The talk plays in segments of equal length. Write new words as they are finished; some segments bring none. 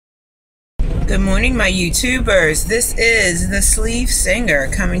Good morning, my YouTubers. This is the Sleeve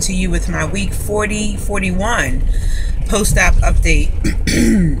Singer coming to you with my week 40-41 post-op update.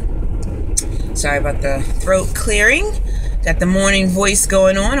 Sorry about the throat clearing. Got the morning voice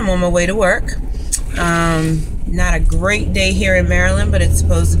going on. I'm on my way to work. Not a great day here in Maryland, but it's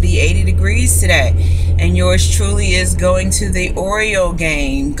supposed to be 80 degrees today. And yours truly is going to the Oriole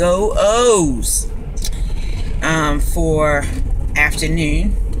game. Go O's! For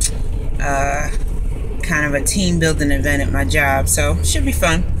afternoon. Kind of a team building event at my job, so should be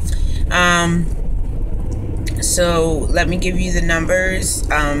fun. So let me give you the numbers.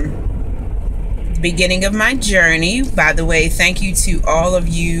 Beginning of my journey. By the way, thank you to all of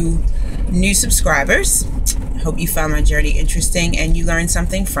you new subscribers. Hope you found my journey interesting and you learned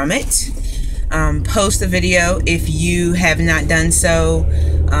something from it. Post a video if you have not done so.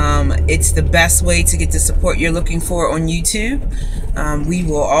 It's the best way to get the support you're looking for on YouTube. We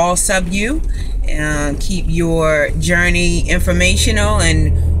will all sub you and keep your journey informational,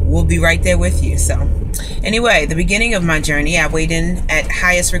 and we'll be right there with you. So anyway, the beginning of my journey, I weighed in at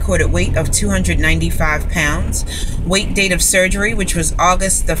highest recorded weight of 295 pounds. Weight date of surgery, which was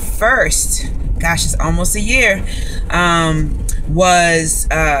August the 1st. Gosh, it's almost a year. Was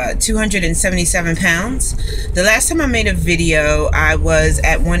 277 pounds. The last time I made a video, I was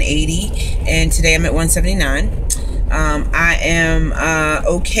at 180, and today I'm at 179. I am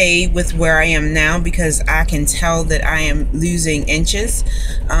okay with where I am now because I can tell that I am losing inches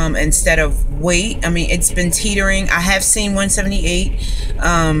instead of weight. I mean, it's been teetering. I have seen 178,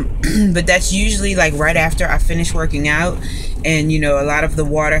 but that's usually like right after I finish working out, and you know, a lot of the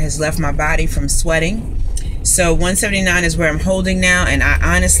water has left my body from sweating. So 179 is where I'm holding now, and I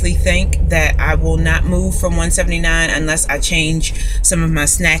honestly think that I will not move from 179 unless I change some of my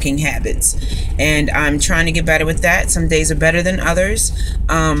snacking habits, and I'm trying to get better with that. Some days are better than others.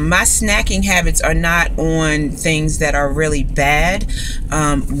 My snacking habits are not on things that are really bad.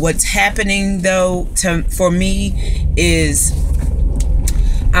 What's happening though for me is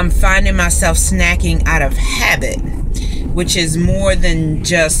I'm finding myself snacking out of habit, which is more than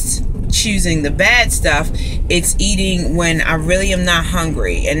just choosing the bad stuff. It's eating when I really am not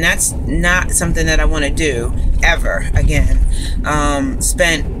hungry, and that's not something that I want to do ever again.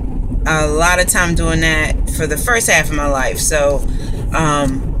 Spent a lot of time doing that for the first half of my life, so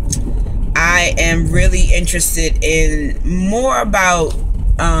I am really interested in more about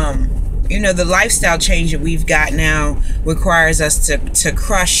you know, the lifestyle change that we've got now requires us to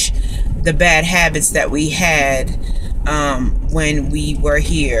crush the bad habits that we had when we were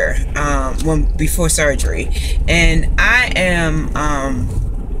here, before surgery. And I am,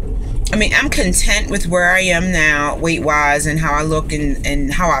 I mean, I'm content with where I am now, weight-wise, and how I look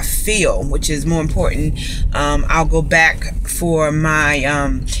and how I feel, which is more important. I'll go back for my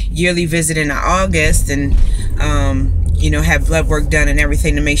yearly visit in August, and you know, have blood work done and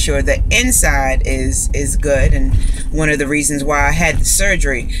everything to make sure the inside is good, and one of the reasons why I had the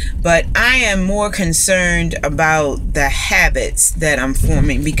surgery. But I am more concerned about the habits that I'm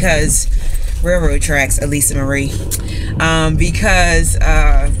forming, because railroad tracks, Elisa Marie, because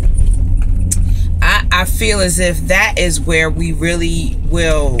I feel as if that is where we really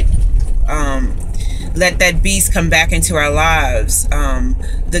will let that beast come back into our lives.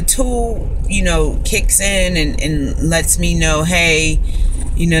 The tool, you know, kicks in and lets me know, hey,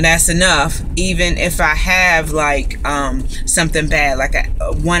 you know, that's enough. Even if I have like something bad, like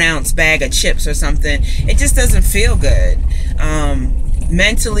a 1 ounce bag of chips or something, it just doesn't feel good,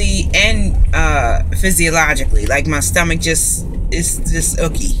 mentally and physiologically. Like my stomach is just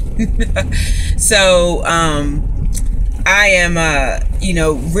ooky. So I am you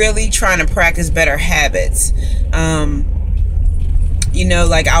know, really trying to practice better habits. You know,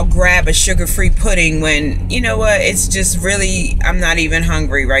 like I'll grab a sugar-free pudding when, you know what, it's just really, I'm not even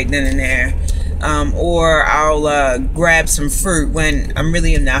hungry right then and there. Or I'll grab some fruit when I'm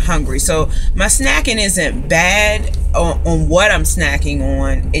really not hungry. So my snacking isn't bad on what I'm snacking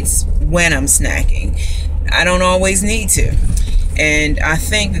on. It's when I'm snacking. I don't always need to. And I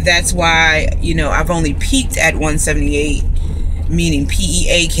think that's why, you know, I've only peaked at 178, meaning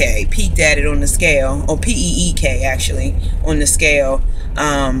P-E-A-K, peaked at it on the scale, or P-E-E-K actually, on the scale,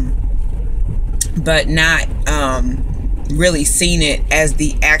 but not really seen it as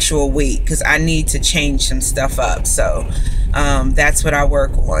the actual weight, because I need to change some stuff up. So that's what I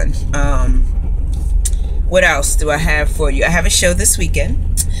work on. What else do I have for you? I have a show this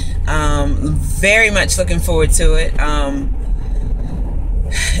weekend. Very much looking forward to it.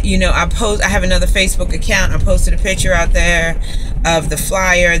 You know, I have another Facebook account. I posted a picture out there of the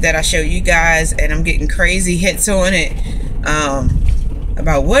flyer that I show you guys, and I'm getting crazy hits on it.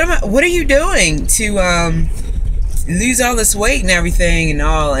 about what are you doing to lose all this weight and everything and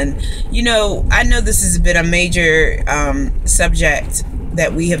all. And you know, I know this has been a major subject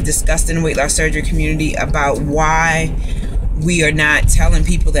that we have discussed in the weight loss surgery community about why we are not telling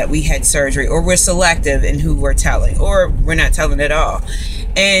people that we had surgery, or we're selective in who we're telling, or we're not telling at all.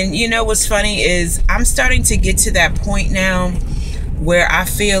 And you know what's funny is I'm starting to get to that point now where I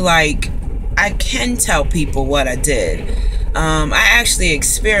feel like I can tell people what I did. I actually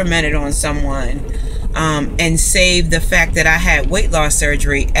experimented on someone and saved the fact that I had weight loss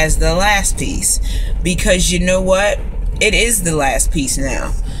surgery as the last piece, because you know what? It is the last piece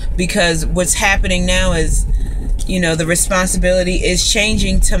now, because what's happening now is, you know, the responsibility is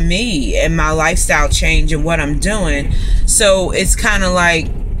changing to me and my lifestyle change and what I'm doing. So it's kind of like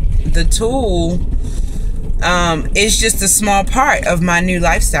the tool is just a small part of my new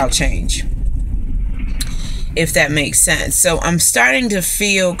lifestyle change, if that makes sense. So I'm starting to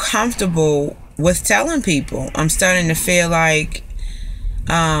feel comfortable with telling people. I'm starting to feel like,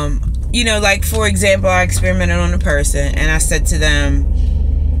 you know, like for example, I experimented on a person and I said to them,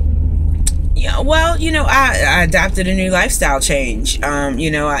 yeah, well, you know, I adopted a new lifestyle change. You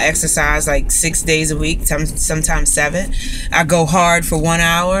know, I exercise like 6 days a week, sometimes 7. I go hard for 1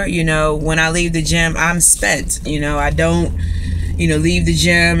 hour. You know, when I leave the gym, I'm spent. You know, I don't, you know, leave the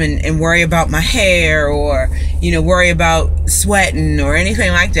gym and worry about my hair, or, you know, worry about sweating or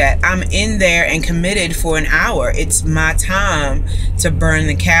anything like that. I'm in there and committed for an hour. It's my time to burn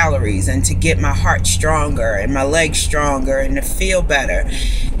the calories and to get my heart stronger and my legs stronger and to feel better.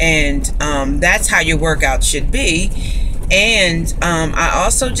 And that's how your workout should be. And I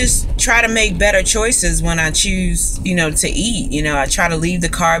also just try to make better choices when I choose, you know, to eat. You know, I try to leave the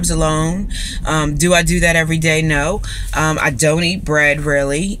carbs alone. Do I do that every day? No. I don't eat bread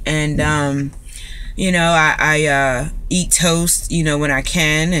really. And, you know, I eat toast, you know, when I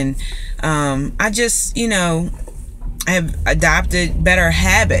can. And I just, you know, I have adopted better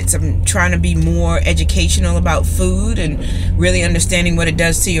habits. I'm trying to be more educational about food and really understanding what it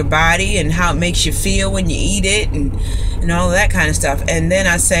does to your body and how it makes you feel when you eat it and all of that kind of stuff. And then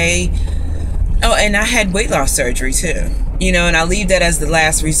I say, oh, and I had weight loss surgery too, you know, and I leave that as the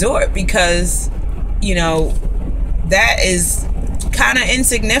last resort because, you know, that is kind of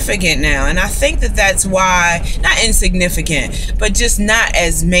insignificant now. And I think that that's why, not insignificant, but just not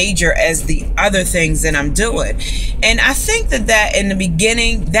as major as the other things that I'm doing. And I think that in the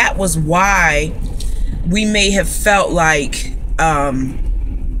beginning, that was why we may have felt like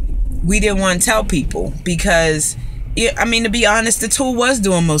we didn't want to tell people, because I mean, to be honest, the tool was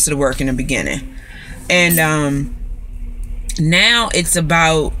doing most of the work in the beginning. And now it's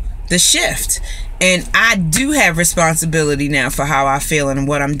about the shift. And I do have responsibility now for how I feel and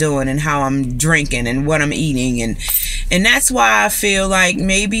what I'm doing and how I'm drinking and what I'm eating. And that's why I feel like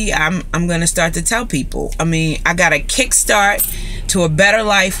maybe I'm going to start to tell people. I mean, I got a kickstart to a better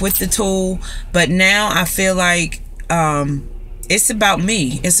life with the tool. But now I feel like it's about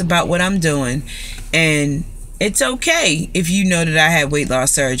me. It's about what I'm doing. And it's okay if you know that I had weight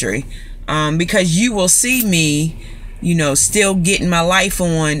loss surgery, because you will see me, you know, still getting my life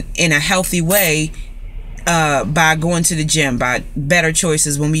on in a healthy way by going to the gym, by better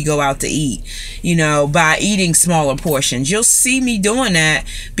choices when we go out to eat, you know, by eating smaller portions. You'll see me doing that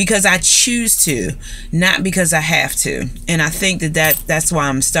because I choose to, not because I have to. And I think that's why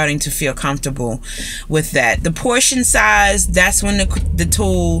I'm starting to feel comfortable with that. The portion size, that's when the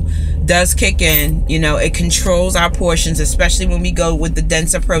tool does kick in. You know, it controls our portions, especially when we go with the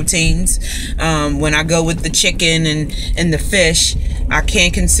denser proteins. When I go with the chicken and the fish, I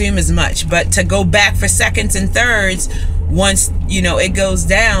can't consume as much. But to go back for seconds and thirds, once, you know, it goes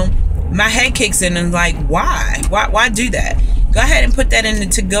down, my head kicks in and like, why do that? Go ahead and put that in the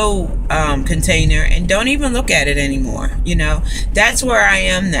to-go container and don't even look at it anymore. You know, that's where I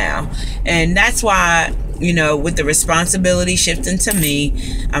am now. And that's why, you know, with the responsibility shifting to me,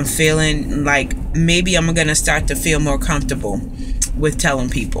 I'm feeling like maybe I'm going to start to feel more comfortable with telling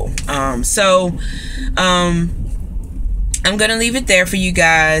people. I'm going to leave it there for you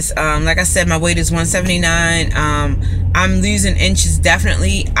guys. Like I said, my weight is 179. I'm losing inches,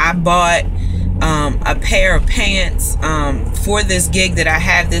 definitely. I bought a pair of pants for this gig that I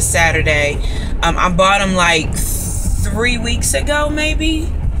have this Saturday. I bought them like 3 weeks ago, maybe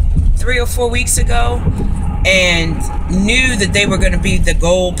 3 or 4 weeks ago, and knew that they were going to be the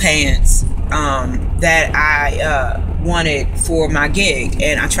gold pants that I wanted for my gig.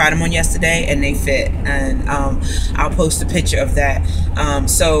 And I tried them on yesterday and they fit, and I'll post a picture of that.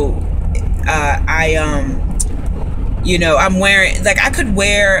 You know, I'm wearing, like, I can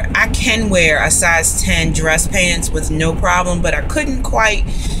wear a size 10 dress pants with no problem, but I couldn't quite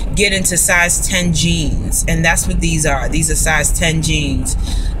get into size 10 jeans. And that's what these are. These are size 10 jeans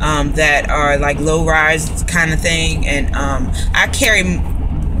that are like low rise kind of thing. And I carry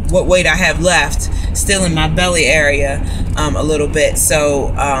what weight I have left still in my belly area a little bit.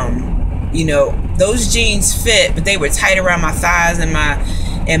 So, you know, those jeans fit, but they were tight around my thighs and my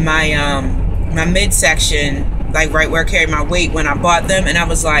midsection, like right where I carried my weight when I bought them. And I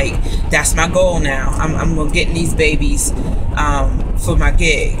was like, that's my goal now. I'm gonna get in these babies for my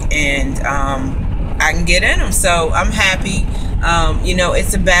gig, and I can get in them. So I'm happy. You know,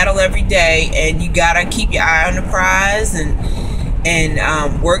 it's a battle every day, and you gotta keep your eye on the prize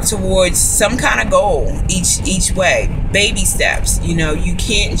and work towards some kind of goal each way. Baby steps. You know, you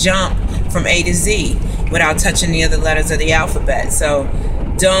can't jump from A to Z without touching the other letters of the alphabet. So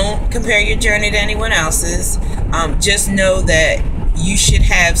don't compare your journey to anyone else's. Just know that you should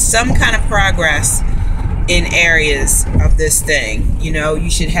have some kind of progress in areas of this thing. You know,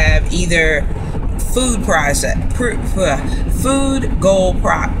 you should have either food goal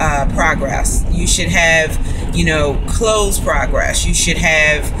progress. You should have, you know, clothes progress. You should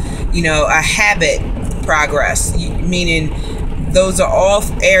have, you know, a habit progress, meaning those are all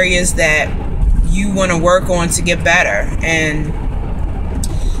areas that you want to work on to get better. And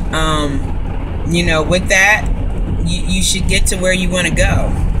you know, with that, you should get to where you want to go.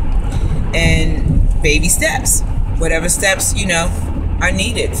 And baby steps, whatever steps, you know, are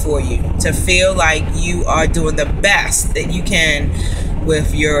needed for you to feel like you are doing the best that you can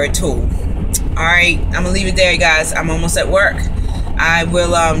with your tool. All right, I'm gonna leave it there, guys. I'm almost at work. I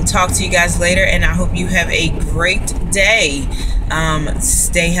will talk to you guys later, and I hope you have a great day.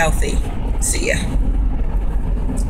 Stay healthy. See ya.